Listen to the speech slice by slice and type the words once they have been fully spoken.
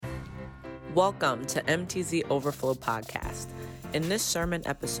Welcome to MTZ Overflow Podcast. In this sermon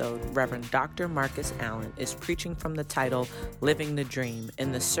episode, Reverend Dr. Marcus Allen is preaching from the title, Living the Dream,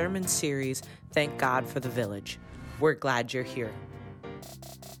 in the sermon series, Thank God for the Village. We're glad you're here.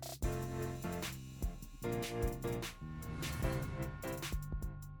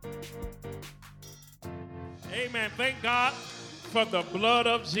 Amen. Thank God for the blood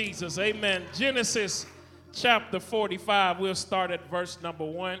of Jesus. Amen. Genesis chapter 45. We'll start at verse number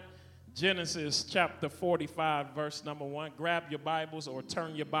 1. Genesis chapter 45, verse number 1. Grab your Bibles or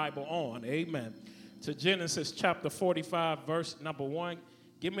turn your Bible on. Amen. To Genesis chapter 45, verse number 1.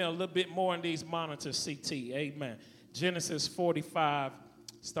 Give me a little bit more in these monitors, CT. Amen. Genesis 45,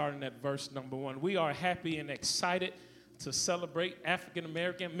 starting at verse number 1. We are happy and excited to celebrate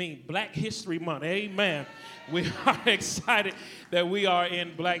Black History Month. Amen. We are excited that we are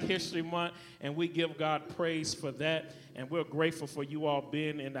in Black History Month, and we give God praise for that. And we're grateful for you all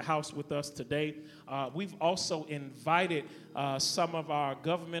being in the house with us today. We've also invited some of our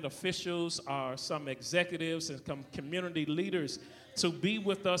government officials, some executives, and some community leaders to be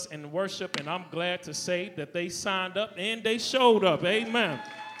with us in worship. And I'm glad to say that they signed up and they showed up. Amen.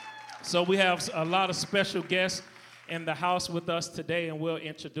 So we have a lot of special guests in the house with us today, and we'll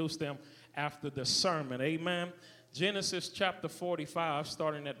introduce them after the sermon. Amen. Genesis chapter 45,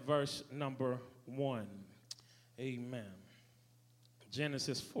 starting at verse number 1. Amen.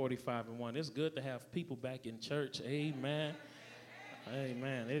 Genesis 45 and 1. It's good to have people back in church. Amen.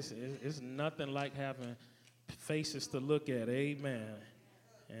 Amen. It's nothing like having faces to look at. Amen.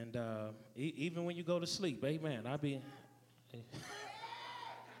 And even when you go to sleep, amen.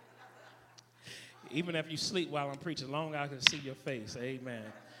 Even if you sleep while I'm preaching, long I can see your face. Amen.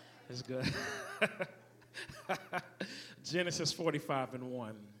 It's good. Genesis 45 and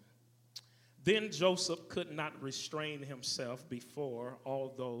 1. Then Joseph could not restrain himself before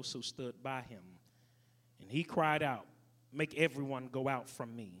all those who stood by him. And he cried out, "Make everyone go out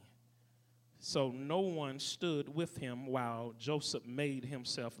from me." So no one stood with him while Joseph made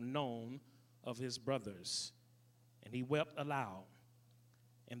himself known of his brothers. And he wept aloud.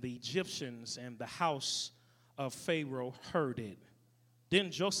 And the Egyptians and the house of Pharaoh heard it. Then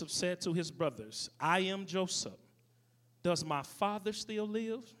Joseph said to his brothers, "I am Joseph. Does my father still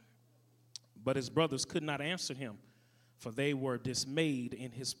live?" But his brothers could not answer him, for they were dismayed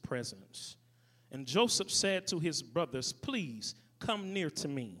in his presence. And Joseph said to his brothers, "Please come near to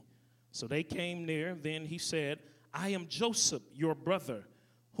me." So they came near. Then he said, "I am Joseph, your brother,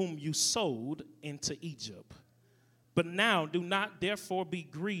 whom you sold into Egypt. But now do not therefore be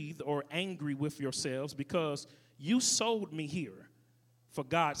grieved or angry with yourselves, because you sold me here, for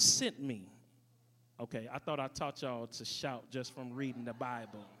God sent me." Okay, I thought I taught y'all to shout just from reading the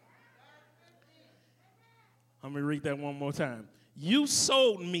Bible. I'm going to read that one more time. You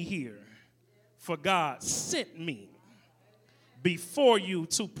sold me here, for God sent me before you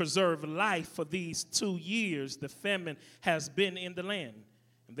to preserve life. For these 2 years the famine has been in the land.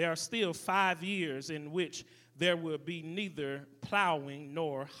 And there are still 5 years in which there will be neither plowing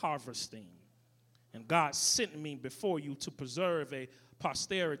nor harvesting. And God sent me before you to preserve a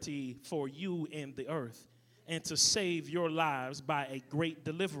posterity for you in the earth, and to save your lives by a great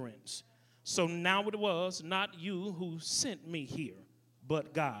deliverance. So now it was not you who sent me here,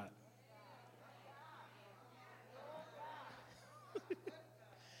 but God.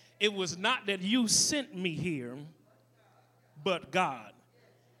 It was not that you sent me here, but God.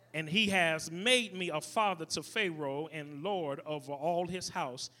 And he has made me a father to Pharaoh and Lord over all his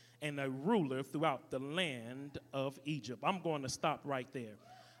house and a ruler throughout the land of Egypt. I'm going to stop right there.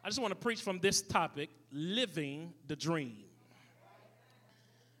 I just want to preach from this topic, living the dream.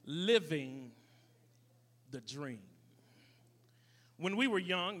 Living the dream. When we were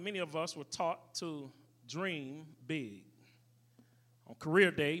young, many of us were taught to dream big. On career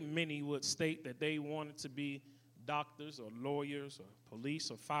day, many would state that they wanted to be doctors or lawyers or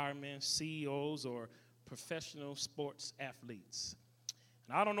police or firemen, CEOs or professional sports athletes.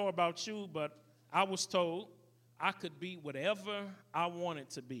 And I don't know about you, but I was told I could be whatever I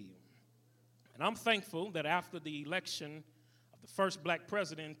wanted to be. And I'm thankful that after the election of the first black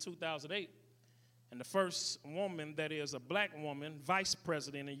president in 2008 and the first woman that is a black woman vice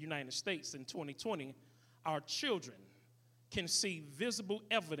president in the United States in 2020, our children can see visible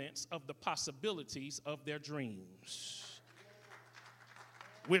evidence of the possibilities of their dreams.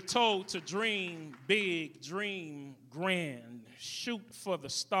 We're told to dream big, dream grand, shoot for the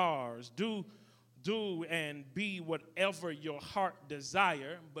stars, do and be whatever your heart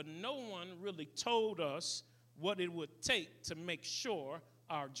desire, but no one really told us what it would take to make sure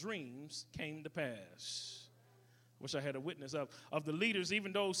our dreams came to pass. Wish I had a witness of the leaders,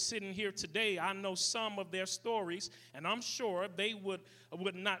 even those sitting here today. I know some of their stories, and I'm sure they would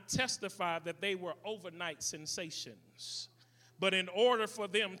not testify that they were overnight sensations. But in order for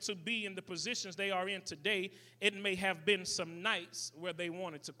them to be in the positions they are in today, it may have been some nights where they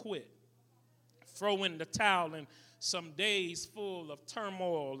wanted to quit, throw in the towel, and some days full of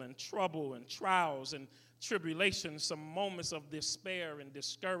turmoil and trouble and trials and tribulations, some moments of despair and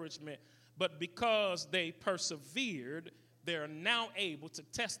discouragement. But because they persevered, they're now able to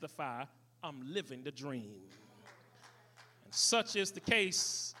testify, I'm living the dream. And such is the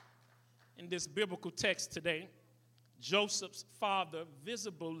case in this biblical text today. Joseph's father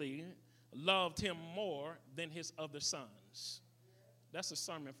visibly loved him more than his other sons. That's a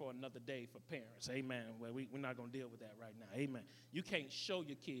sermon for another day for parents. Amen. Well, we're not going to deal with that right now. Amen. You can't show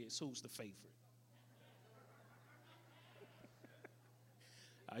your kids who's the favorite.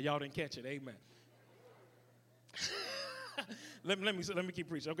 Y'all didn't catch it. Amen. let me keep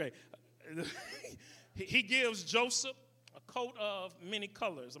preaching. Okay. He gives Joseph a coat of many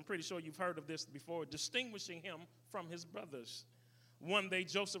colors. I'm pretty sure you've heard of this before, distinguishing him from his brothers. One day,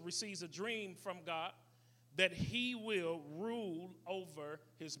 Joseph receives a dream from God that he will rule over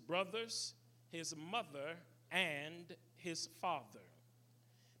his brothers, his mother, and his father.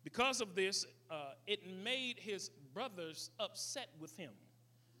 Because of this, it made his brothers upset with him.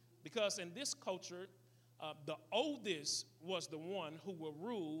 Because in this culture, the oldest was the one who would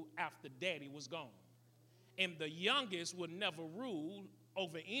rule after daddy was gone. And the youngest would never rule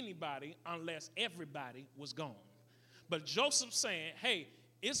over anybody unless everybody was gone. But Joseph's saying, hey,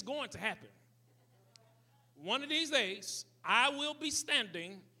 it's going to happen. One of these days, I will be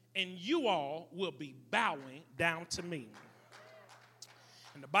standing and you all will be bowing down to me.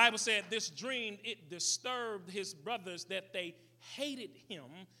 And the Bible said this dream, it disturbed his brothers that they hated him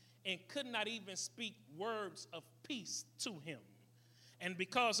and could not even speak words of peace to him. And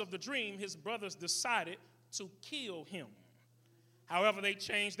because of the dream, his brothers decided to kill him. However, they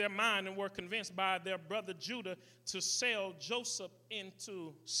changed their mind and were convinced by their brother Judah to sell Joseph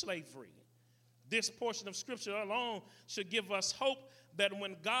into slavery. This portion of scripture alone should give us hope that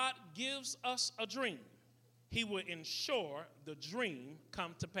when God gives us a dream, he will ensure the dream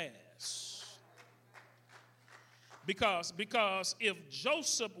come to pass. Because if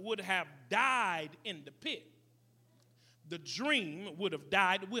Joseph would have died in the pit, the dream would have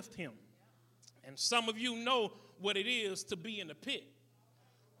died with him. And some of you know what it is to be in the pit,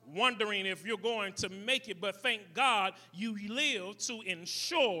 wondering if you're going to make it, but thank God you live to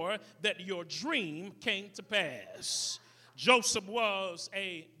ensure that your dream came to pass. Joseph was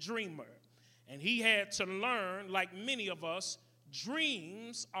a dreamer, and he had to learn, like many of us,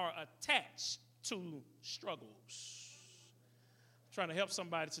 dreams are attached to struggles. I'm trying to help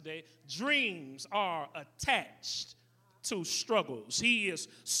somebody today. Dreams are attached to struggles. He is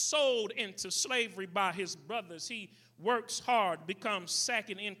sold into slavery by his brothers. He works hard, becomes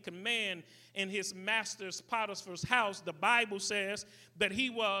second in command in his master's Potiphar's house. The Bible says that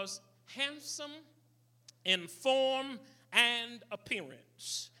he was handsome in form and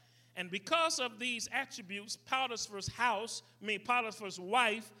appearance. And because of these attributes, Potiphar's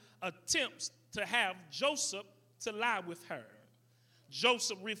wife attempts to have Joseph to lie with her.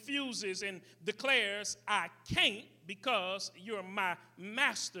 Joseph refuses and declares, I can't because you're my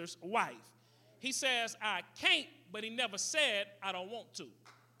master's wife. He says, I can't, but he never said, I don't want to.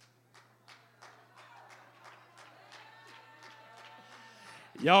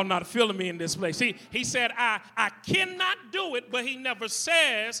 Y'all not feeling me in this place. He said, I cannot do it, but he never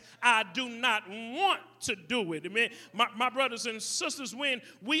says, I do not want to do it. I mean, my brothers and sisters, when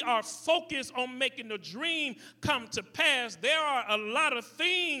we are focused on making the dream come to pass, there are a lot of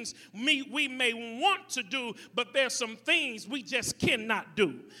things we may want to do, but there's some things we just cannot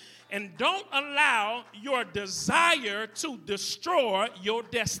do. And don't allow your desire to destroy your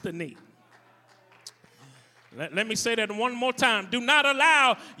destiny. Let me say that one more time. Do not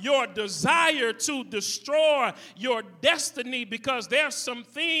allow your desire to destroy your destiny, because there's some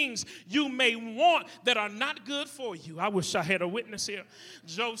things you may want that are not good for you. I wish I had a witness here.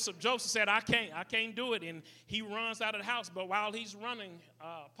 Joseph said, I can't do it. And he runs out of the house. But while he's running,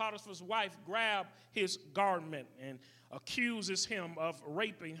 Potiphar's wife grabbed his garment and accuses him of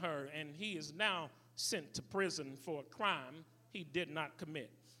raping her. And he is now sent to prison for a crime he did not commit.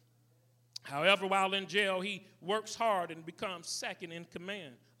 However, while in jail, he works hard and becomes second in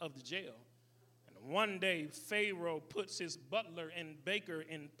command of the jail. And one day, Pharaoh puts his butler and baker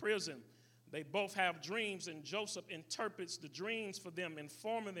in prison. They both have dreams, and Joseph interprets the dreams for them,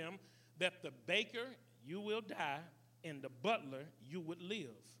 informing them that the baker, you will die, and the butler, you would live.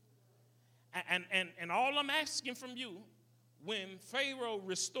 And all I'm asking from you, when Pharaoh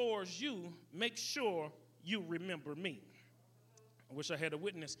restores you, make sure you remember me. I wish I had a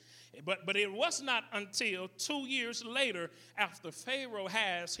witness. But it was not until 2 years later, after Pharaoh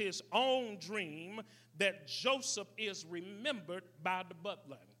has his own dream, that Joseph is remembered by the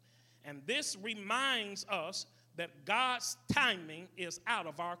butler. And this reminds us that God's timing is out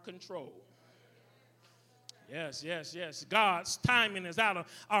of our control. Yes. God's timing is out of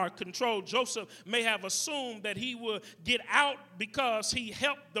our control. Joseph may have assumed that he would get out because he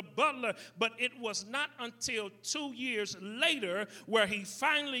helped the butler, but it was not until 2 years later where he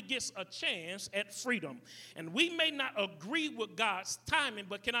finally gets a chance at freedom. And we may not agree with God's timing,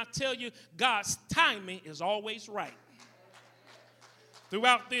 but can I tell you, God's timing is always right.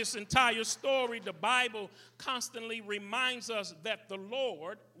 Throughout this entire story, the Bible constantly reminds us that the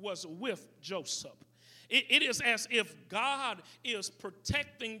Lord was with Joseph. It is as if God is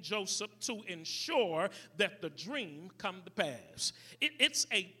protecting Joseph to ensure that the dream come to pass. It's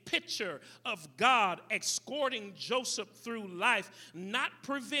a picture of God escorting Joseph through life, not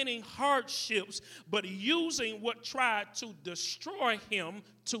preventing hardships, but using what tried to destroy him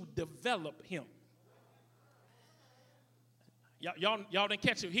to develop him. Y'all didn't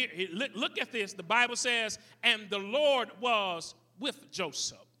catch it. Here, look at this. The Bible says, and the Lord was with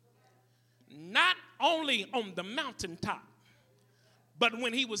Joseph. Not only on the mountaintop, but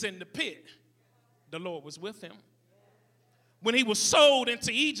when he was in the pit, the Lord was with him. When he was sold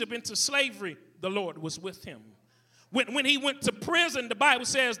into Egypt, into slavery, the Lord was with him. When he went to prison, the Bible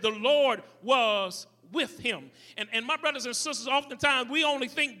says the Lord was with him. And my brothers and sisters, oftentimes we only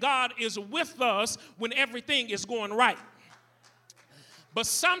think God is with us when everything is going right. But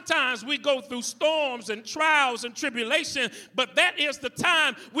sometimes we go through storms and trials and tribulation, but that is the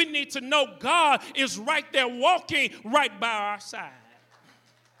time we need to know God is right there walking right by our side.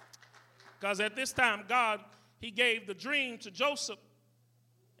 Because at this time, God, he gave the dream to Joseph,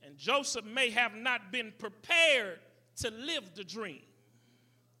 and Joseph may have not been prepared to live the dream.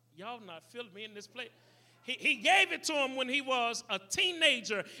 Y'all not feeling me in this place? He gave it to him when he was a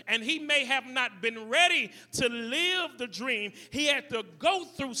teenager, and he may have not been ready to live the dream. He had to go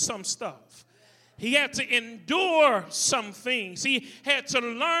through some stuff. He had to endure some things. He had to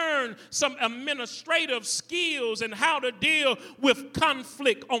learn some administrative skills and how to deal with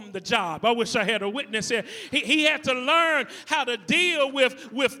conflict on the job. I wish I had a witness here. He had to learn how to deal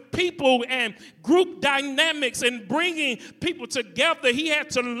with people and group dynamics and bringing people together. He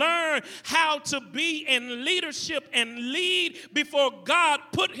had to learn how to be in leadership and lead before God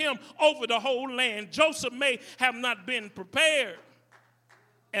put him over the whole land. Joseph may have not been prepared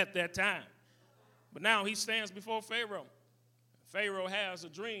at that time. But now he stands before Pharaoh. Pharaoh has a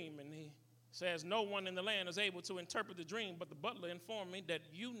dream, and he says, no one in the land is able to interpret the dream, but the butler informed me that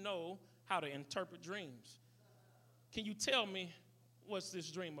you know how to interpret dreams. Can you tell me what's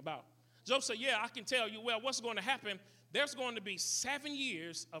this dream about? Joseph said, yeah, I can tell you. Well, what's going to happen? There's going to be 7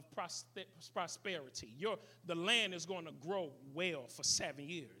 years of prosperity. The land is going to grow well for 7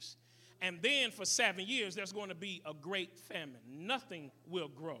 years. And then for 7 years, there's going to be a great famine. Nothing will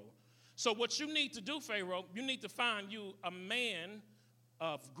grow. So what you need to do, Pharaoh, you need to find you a man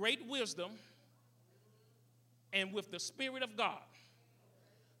of great wisdom and with the Spirit of God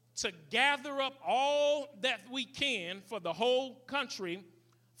to gather up all that we can for the whole country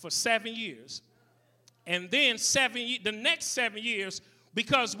for 7 years. And then the next 7 years,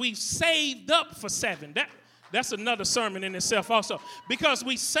 because we saved up for 7. That's another sermon in itself also. Because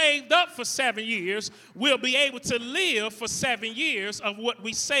we saved up for 7 years, we'll be able to live for 7 years of what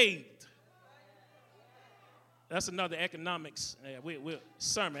we saved. That's another economics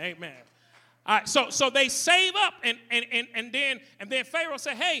sermon, amen. All right, so they save up, and then Pharaoh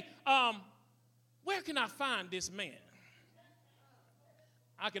said, hey, where can I find this man?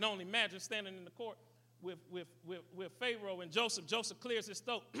 I can only imagine standing in the court with Pharaoh and Joseph. Joseph clears his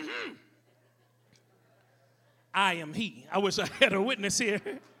throat. I am he. I wish I had a witness here.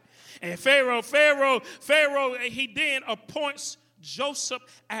 And Pharaoh, he then appoints Joseph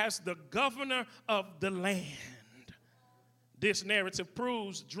as the governor of the land. This narrative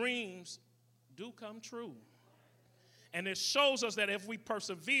proves dreams do come true. And it shows us that if we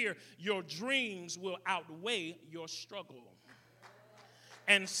persevere, your dreams will outweigh your struggle.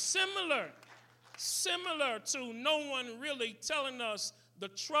 And similar to no one really telling us the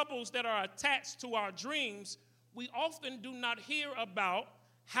troubles that are attached to our dreams, we often do not hear about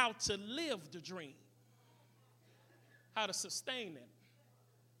how to live the dream, how to sustain it,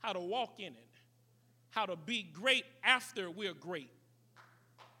 how to walk in it, how to be great after we're great.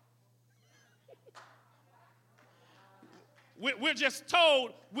 We're just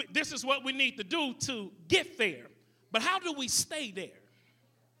told this is what we need to do to get there. But how do we stay there?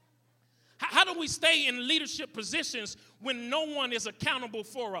 How do we stay in leadership positions when no one is accountable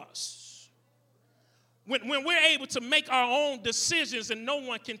for us? When we're able to make our own decisions and no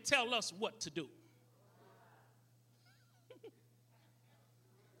one can tell us what to do?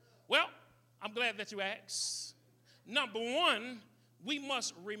 Well, I'm glad that you asked. Number one, we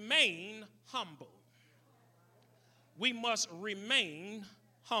must remain humble. We must remain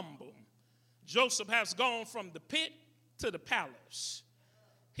humble. Joseph has gone from the pit to the palace.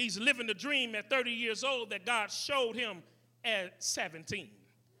 He's living the dream at 30 years old that God showed him at 17.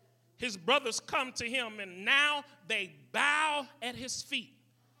 His brothers come to him and now they bow at his feet,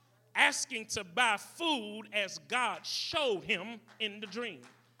 asking to buy food as God showed him in the dream.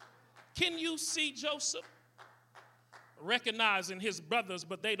 Can you see Joseph recognizing his brothers,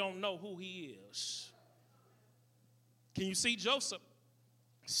 but they don't know who he is? Can you see Joseph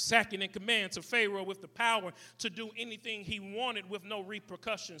second in command to Pharaoh with the power to do anything he wanted with no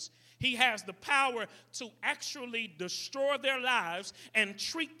repercussions? He has the power to actually destroy their lives and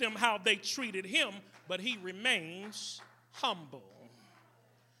treat them how they treated him, but he remains humble.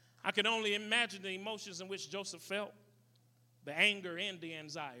 I can only imagine the emotions in which Joseph felt, the anger and the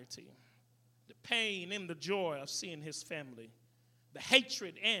anxiety, the pain and the joy of seeing his family, the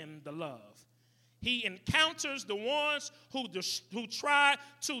hatred and the love. He encounters the ones who try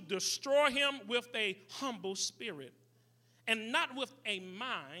to destroy him with a humble spirit and not with a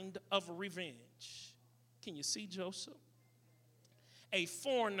mind of revenge. Can you see Joseph? A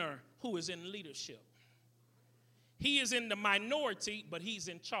foreigner who is in leadership. He is in the minority, but he's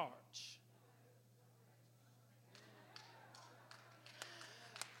in charge.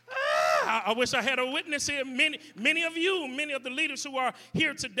 I wish I had a witness here. Many of you, many of the leaders who are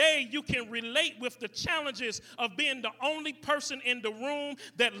here today, you can relate with the challenges of being the only person in the room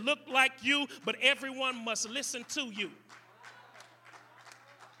that look like you, but everyone must listen to you.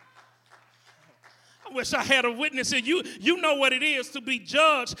 I wish I had a witness here. You know what it is to be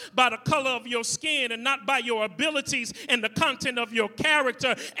judged by the color of your skin and not by your abilities and the content of your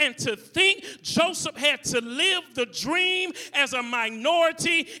character. And to think Joseph had to live the dream as a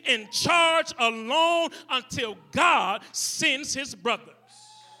minority in charge alone until God sends his brothers.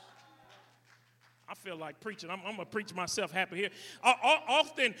 I feel like preaching. I'm going to preach myself happy here.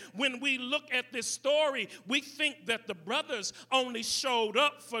 Often when we look at this story, we think that the brothers only showed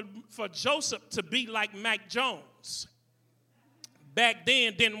up for Joseph to be like Mac Jones. Back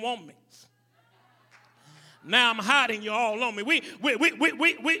then, didn't want me. Now I'm hiding you all on me. We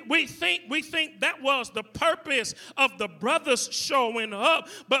think that was the purpose of the brothers showing up.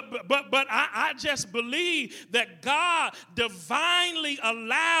 But I just believe that God divinely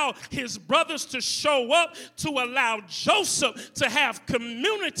allowed his brothers to show up to allow Joseph to have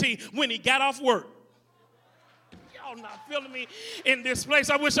community when he got off work. Not feeling me in this place.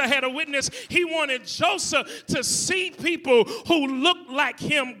 I wish I had a witness. He wanted Joseph to see people who look like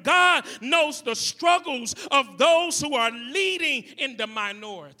him. God knows the struggles of those who are leading in the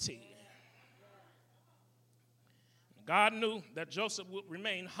minority. God knew that Joseph would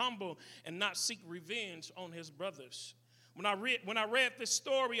remain humble and not seek revenge on his brothers. When I read this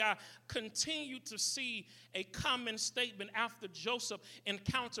story, I continued to see a common statement after Joseph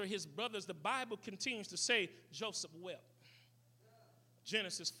encountered his brothers. The Bible continues to say Joseph wept.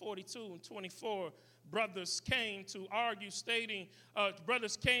 Genesis 42:24, brothers came to argue,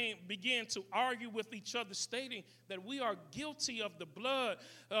 began to argue with each other, stating that we are guilty of the blood,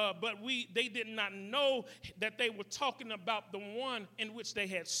 but they did not know that they were talking about the one in which they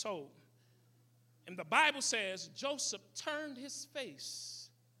had sold. And the Bible says Joseph turned his face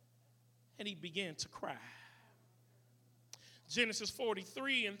and he began to cry. Genesis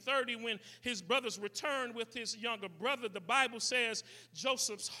 43:30, when his brothers returned with his younger brother, the Bible says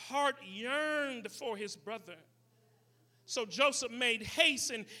Joseph's heart yearned for his brother. So Joseph made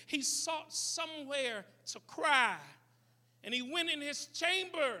haste and he sought somewhere to cry. And he went in his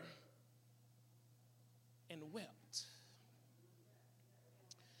chamber and wept.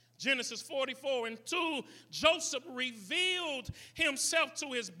 Genesis 44:2, Joseph revealed himself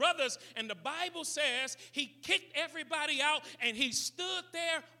to his brothers, and the Bible says he kicked everybody out and he stood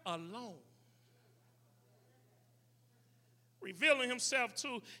there alone. Revealing himself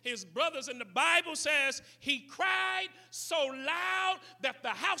to his brothers, and the Bible says he cried so loud that the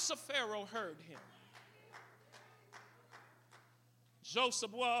house of Pharaoh heard him.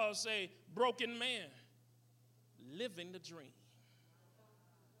 Joseph was a broken man living the dream.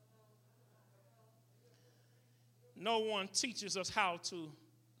 No one teaches us how to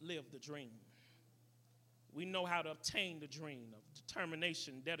live the dream. We know how to obtain the dream of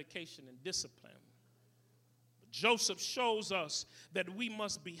determination, dedication, and discipline. But Joseph shows us that we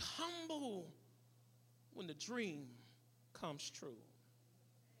must be humble when the dream comes true.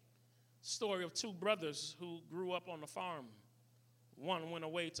 Story of two brothers who grew up on a farm. One went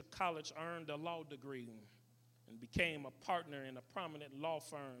away to college, earned a law degree, and became a partner in a prominent law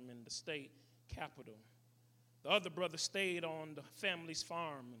firm in the state capital. The other brother stayed on the family's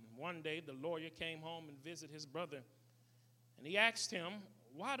farm, and one day the lawyer came home and visited his brother, and he asked him,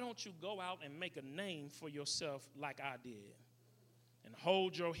 "Why don't you go out and make a name for yourself like I did, and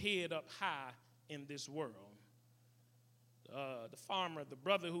hold your head up high in this world?" The farmer, the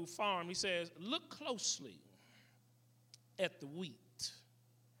brother who farmed, he says, "Look closely at the wheat.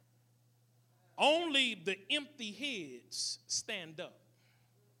 Only the empty heads stand up,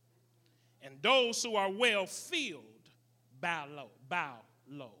 and those who are well filled bow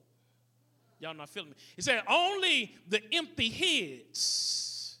low. Y'all not feeling me? He said, only the empty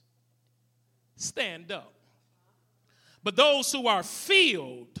heads stand up, but those who are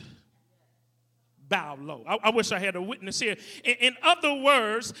filled bow low. I wish I had a witness here. In other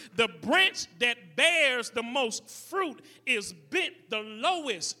words, the branch that bears the most fruit is bent the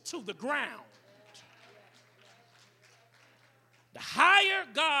lowest to the ground. The higher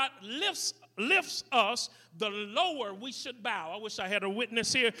God lifts us, the lower we should bow. I wish I had a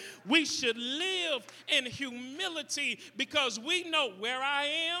witness here. We should live in humility because we know where I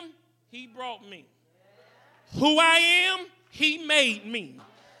am, he brought me. Who I am, he made me.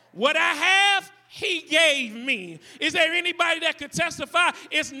 What I have, he gave me. Is there anybody that could testify?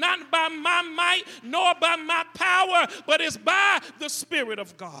 It's not by my might nor by my power, but it's by the Spirit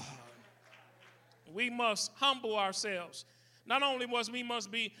of God. We must humble ourselves. Not only must we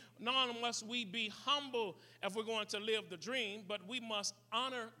be humble if we're going to live the dream, but we must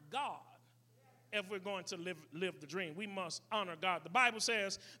honor God if we're going to live the dream. We must honor God. The Bible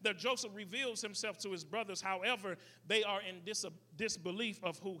says that Joseph reveals himself to his brothers. However, they are in disbelief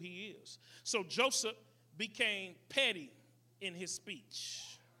of who he is. So Joseph became petty in his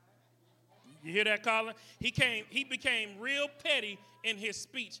speech. You hear that, Colin? He became real petty in his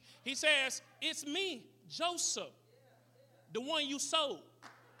speech. He says, "It's me, Joseph, the one you sold."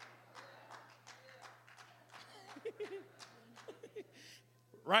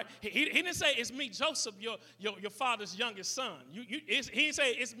 Right? He didn't say, "It's me, Joseph, your father's youngest son." He didn't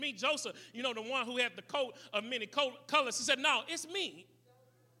say, "It's me, Joseph, the one who had the coat of many colors." He said, "No, it's me,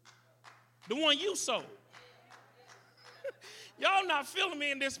 the one you sold." Y'all not feeling me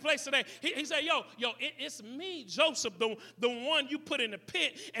in this place today. He said, it's me, Joseph, the one you put in the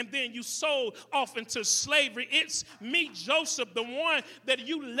pit and then you sold off into slavery. It's me, Joseph, the one that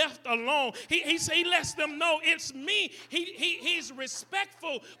you left alone. He lets them know it's me. He's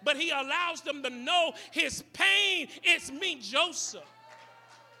respectful, but he allows them to know his pain. It's me, Joseph,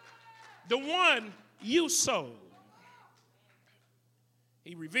 the one you sold.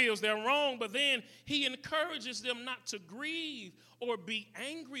 He reveals they're wrong, but then he encourages them not to grieve or be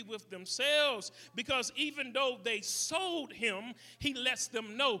angry with themselves, because even though they sold him, he lets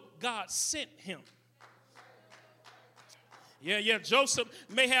them know God sent him. Yeah, Joseph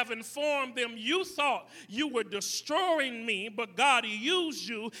may have informed them, "You thought you were destroying me, but God used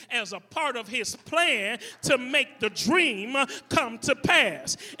you as a part of his plan to make the dream come to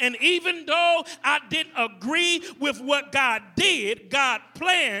pass. And even though I didn't agree with what God did, God's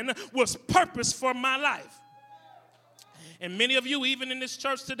plan was purpose for my life." And many of you, even in this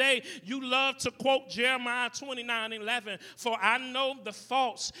church today, you love to quote Jeremiah 29:11. "For I know the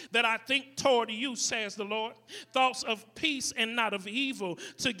thoughts that I think toward you, says the Lord, thoughts of peace and not of evil,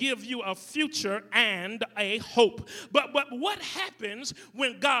 to give you a future and a hope." But what happens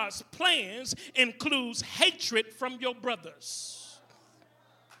when God's plans includes hatred from your brothers?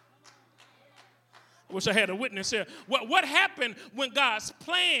 I wish I had a witness here. What happened when God's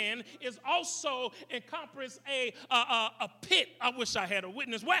plan is also encompass a pit? I wish I had a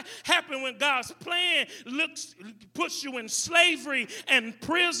witness. What happened when God's plan puts you in slavery and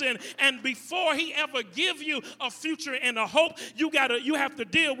prison, and before he ever give you a future and a hope, you have to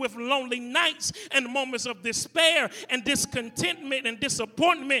deal with lonely nights and moments of despair and discontentment and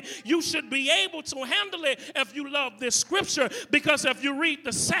disappointment. You should be able to handle it if you love this scripture, because if you read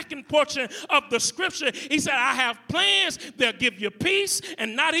the second portion of the scripture, he said, "I have plans. They'll give you peace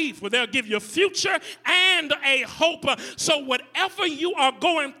and not evil. They'll give you a future and a hope." So whatever you are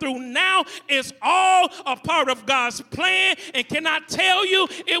going through now is all a part of God's plan. And can I tell you,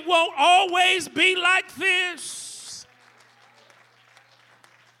 it won't always be like this.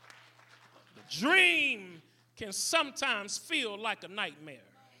 The dream can sometimes feel like a nightmare.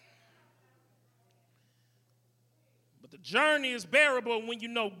 journey is bearable when you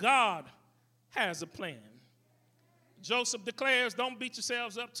know God has a plan. Joseph declares, don't beat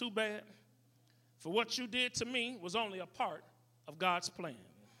yourselves up too bad, for what you did to me was only a part of God's plan.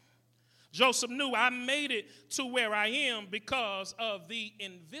 Joseph knew I made it to where I am because of the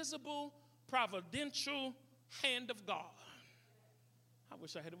invisible, providential hand of God. I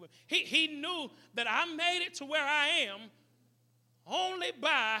wish I had it. He knew that I made it to where I am only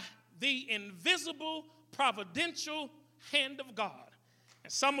by the invisible, providential hand of God.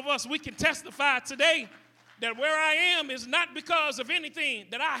 And some of us, we can testify today that where I am is not because of anything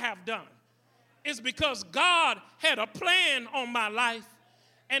that I have done. It's because God had a plan on my life.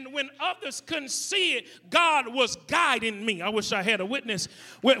 And when others couldn't see it, God was guiding me. I wish I had a witness.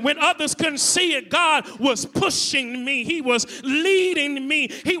 When others couldn't see it, God was pushing me. He was leading me.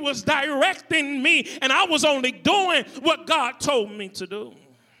 He was directing me. And I was only doing what God told me to do.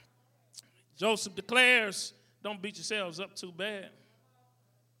 Joseph declares, don't beat yourselves up too bad.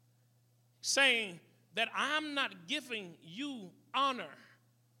 Saying that I'm not giving you honor.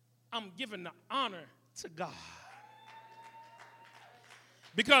 I'm giving the honor to God.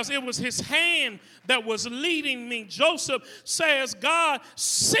 Because it was his hand that was leading me. Joseph says, God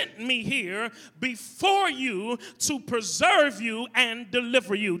sent me here before you to preserve you and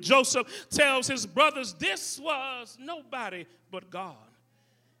deliver you. Joseph tells his brothers, this was nobody but God.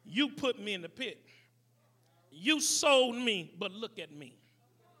 You put me in the pit. You sold me, but look at me.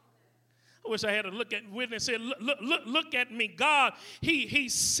 I wish I had a look at witness and said, look at me. God, he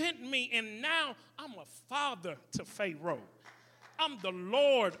sent me, and now I'm a father to Pharaoh. I'm the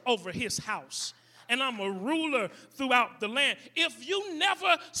Lord over his house, and I'm a ruler throughout the land. If you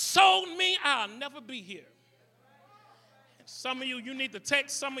never sold me, I'll never be here. And some of you need to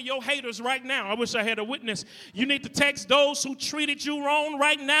text some of your haters right now. I wish I had a witness. You need to text those who treated you wrong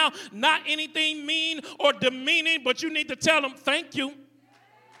right now. Not anything mean or demeaning, but you need to tell them, thank you.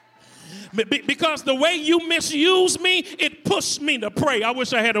 Because the way you misused me, it pushed me to pray. I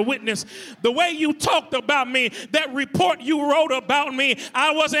wish I had a witness. The way you talked about me, that report you wrote about me,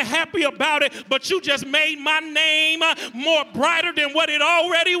 I wasn't happy about it, but you just made my name more brighter than what it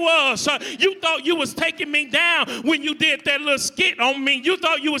already was. You thought you was taking me down when you did that little skit on me. You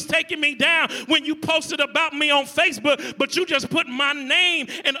thought you was taking me down when you posted about me on Facebook, but you just put my name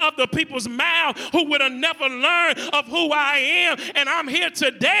in other people's mouth who would have never learned of who I am. And I'm here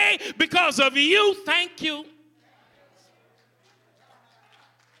today because of you. Thank you.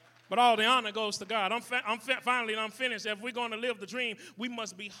 But all the honor goes to God. Finally, I'm finished. If we're going to live the dream, we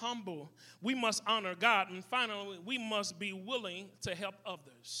must be humble. We must honor God. And finally, we must be willing to help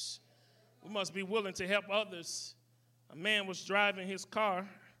others. We must be willing to help others. A man was driving his car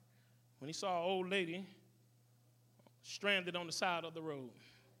when he saw an old lady stranded on the side of the road.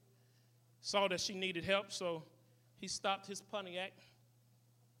 Saw that she needed help, so he stopped his Pontiac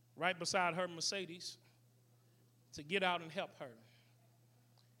right beside her Mercedes to get out and help her.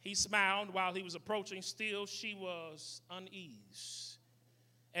 He smiled while he was approaching. Still, she was uneasy,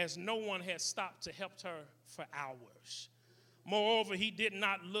 as no one had stopped to help her for hours. Moreover, he did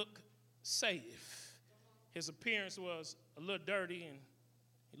not look safe. His appearance was a little dirty, and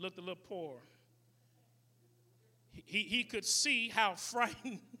he looked a little poor. He could see how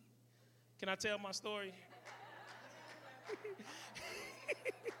frightened. Can I tell my story?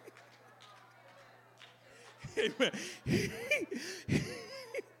 Amen.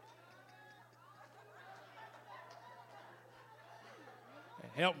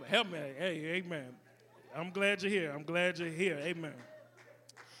 Help me. Hey, amen. I'm glad you're here. I'm glad you're here. Amen.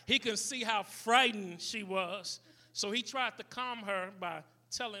 He could see how frightened she was, so he tried to calm her by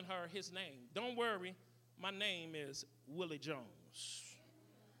telling her his name. Don't worry, my name is Willie Jones.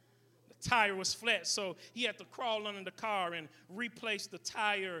 The tire was flat, so he had to crawl under the car and replace the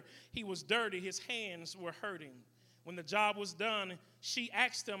tire. He was dirty. His hands were hurting. When the job was done, she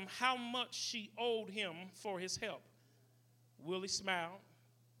asked him how much she owed him for his help. Willie smiled,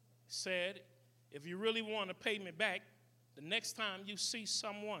 said, if you really want to pay me back, the next time you see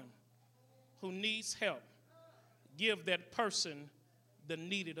someone who needs help, give that person the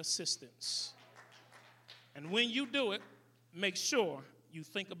needed assistance. And when you do it, make sure you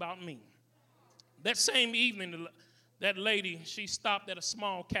think about me. That same evening, that lady, she stopped at a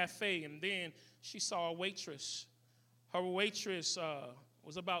small cafe, and then she saw a waitress. Her waitress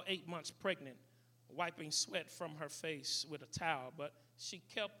was about 8 months pregnant, wiping sweat from her face with a towel, but she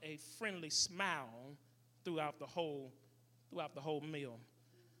kept a friendly smile throughout the whole meal.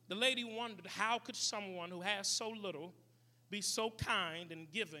 The lady wondered, how could someone who has so little be so kind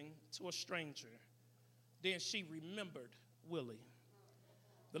and giving to a stranger? Then she remembered Willie.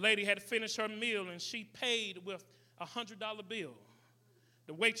 The lady had finished her meal, and she paid with $100 bill.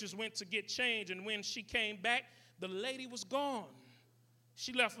 The waitress went to get change, and when she came back, the lady was gone.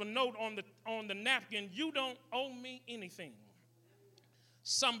 She left a note on the napkin, "You don't owe me anything.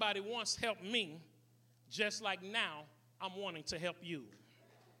 Somebody once helped me, just like now I'm wanting to help you."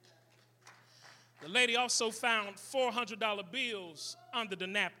 The lady also found $400 bills under the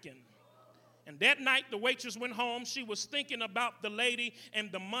napkin. And that night, the waitress went home. She was thinking about the lady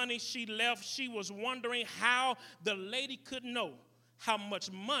and the money she left. She was wondering how the lady could know how much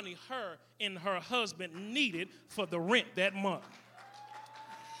money her and her husband needed for the rent that month.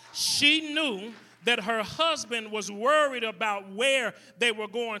 She knew that her husband was worried about where they were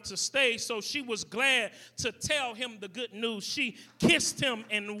going to stay, so she was glad to tell him the good news. She kissed him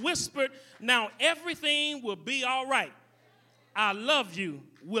and whispered, "Now everything will be all right. I love you,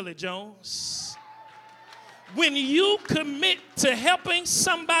 Willie Jones." When you commit to helping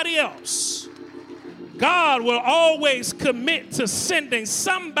somebody else, God will always commit to sending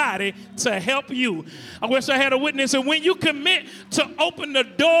somebody to help you. I wish I had a witness. And when you commit to open the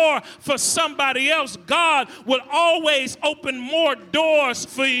door for somebody else, God will always open more doors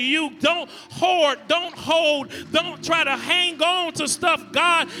for you. Don't hoard, don't hold, don't try to hang on to stuff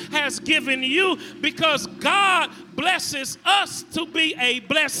God has given you, because God blesses us to be a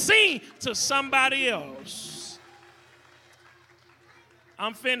blessing to somebody else.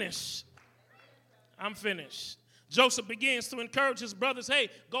 I'm finished. Joseph begins to encourage his brothers,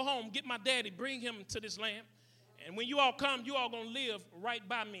 "Hey, go home, get my daddy, bring him to this land. And when you all come, you all going to live right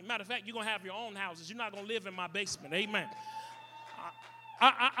by me. Matter of fact, you're going to have your own houses. You're not going to live in my basement." Amen.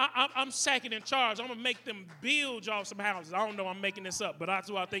 I'm second in charge. I'm going to make them build y'all some houses. I don't know, I'm making this up, but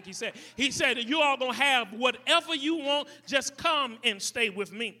that's what I think he said. He said that you all going to have whatever you want. Just come and stay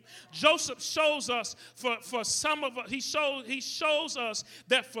with me. Joseph shows us for some of us, he shows us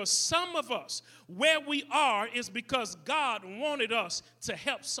that for some of us, where we are is because God wanted us to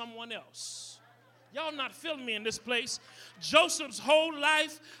help someone else. Y'all not feeling me in this place. Joseph's whole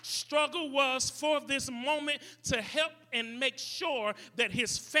life struggle was for this moment to help and make sure that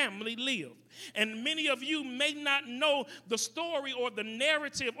his family lived. And many of you may not know the story or the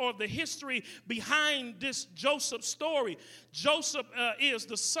narrative or the history behind this Joseph story. Joseph is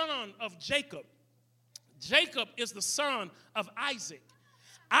the son of Jacob. Jacob is the son of Isaac.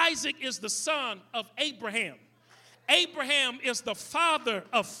 Isaac is the son of Abraham. Abraham is the father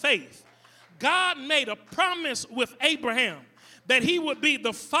of faith. God made a promise with Abraham that he would be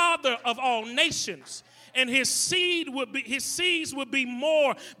the father of all nations, and his seeds would be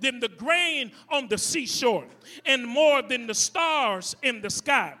more than the grain on the seashore and more than the stars in the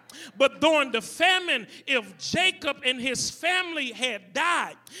sky. But during the famine, if Jacob and his family had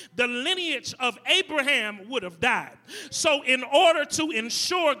died, the lineage of Abraham would have died. So in order to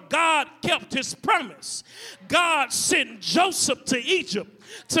ensure God kept his promise, God sent Joseph to Egypt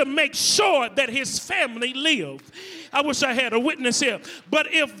to make sure that his family lived. I wish I had a witness here.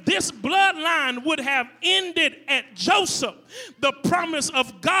 But if this bloodline would have ended at Joseph, the promise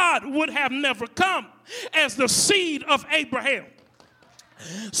of God would have never come as the seed of Abraham.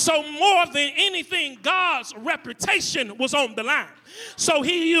 So more than anything, God's reputation was on the line. So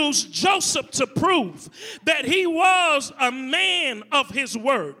he used Joseph to prove that he was a man of his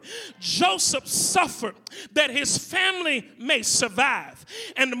word. Joseph suffered that his family may survive.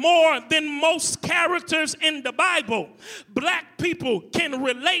 And more than most characters in the Bible, black people can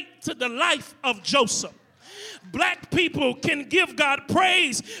relate to the life of Joseph. Black people can give God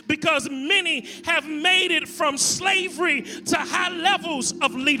praise because many have made it from slavery to high levels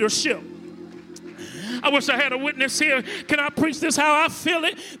of leadership. I wish I had a witness here. Can I preach this how I feel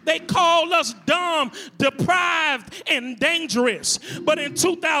it? They call us dumb, deprived, and dangerous. But in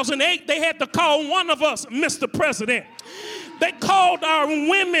 2008, they had to call one of us Mr. President. They called our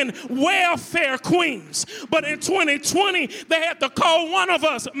women welfare queens. But in 2020, they had to call one of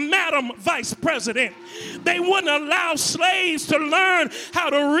us Madam Vice President. They wouldn't allow slaves to learn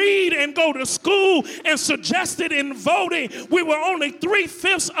how to read and go to school and suggested in voting we were only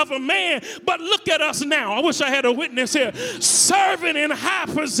 3/5 of a man. But look at us now. I wish I had a witness here. Serving in high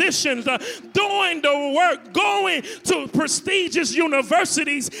positions, doing the work, going to prestigious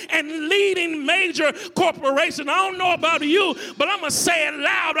universities and leading major corporations. I don't know about you, but I'm going to say it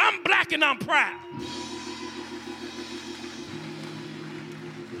loud. I'm black and I'm proud.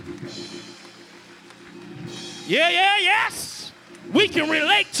 Yes. We can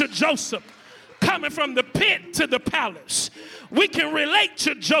relate to Joseph coming from the pit to the palace. We can relate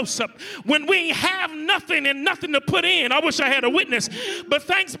to Joseph when we have nothing and nothing to put in. I wish I had a witness. But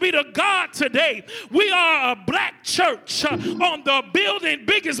thanks be to God today. We are a black church on the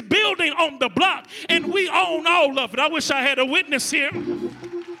biggest building on the block. And we own all of it. I wish I had a witness here.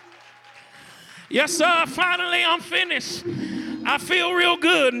 Yes, sir. Finally, I'm finished. I feel real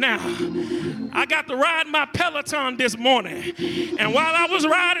good now. I got to ride my Peloton this morning. And while I was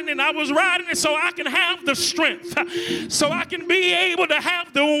riding it so I can have the strength, so I can be able to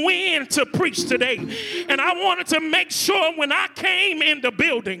have the wind to preach today. And I wanted to make sure when I came in the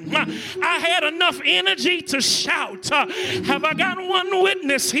building, I had enough energy to shout. Have I got one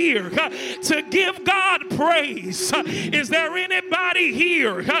witness here to give God praise? Is there anybody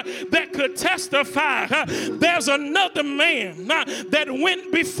here that could testify? There's another man that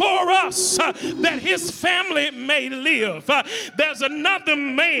went before us that his family may live. There's another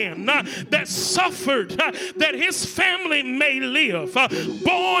man that suffered that his family may live.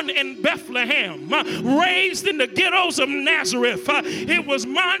 Born in Bethlehem, raised in the ghettos of Nazareth. It was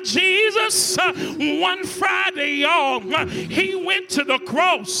my Jesus. One Friday, y'all, he went to the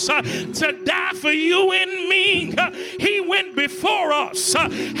cross to die for you and me. He went before us.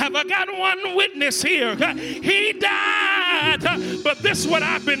 Have I got one witness here? He died, but this is what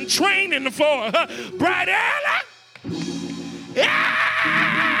I've been training for. Bright early.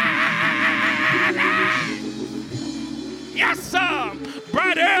 Yes, sir.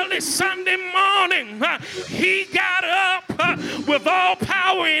 Bright early Sunday morning, he got up with all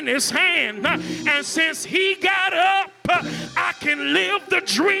power in his hand. And since he got up, I can live the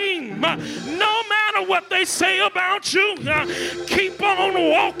dream. No matter what they say about you, keep on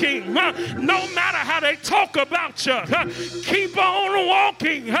walking. No matter how they talk about you, keep on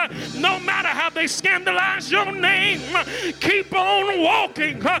walking. No matter how they scandalize your name, keep on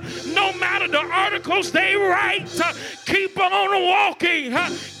walking. No matter the articles they write, keep on walking.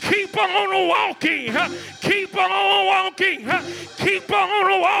 Keep on walking. Keep on walking. Keep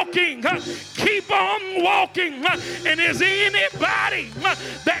on walking. Keep on walking. And is anybody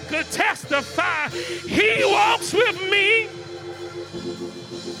that could testify? He walks with me.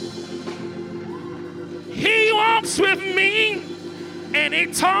 He walks with me. And he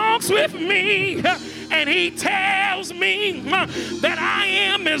talks with me. And he tells me that I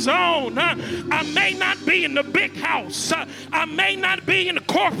am his own. I may not be in the big house. I may not be in the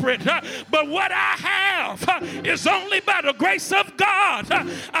corporate. But what I have is only by the grace of God.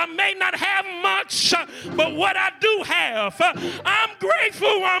 I may not have much, but what I do have, I'm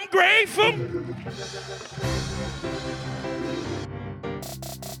grateful. I'm grateful.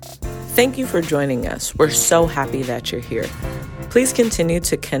 Thank you for joining us. We're so happy that you're here. Please continue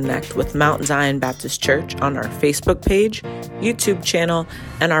to connect with Mount Zion Baptist Church on our Facebook page, YouTube channel,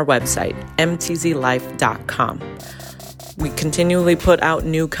 and our website, mtzlife.com. We continually put out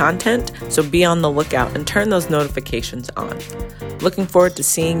new content, so be on the lookout and turn those notifications on. Looking forward to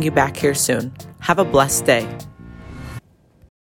seeing you back here soon. Have a blessed day.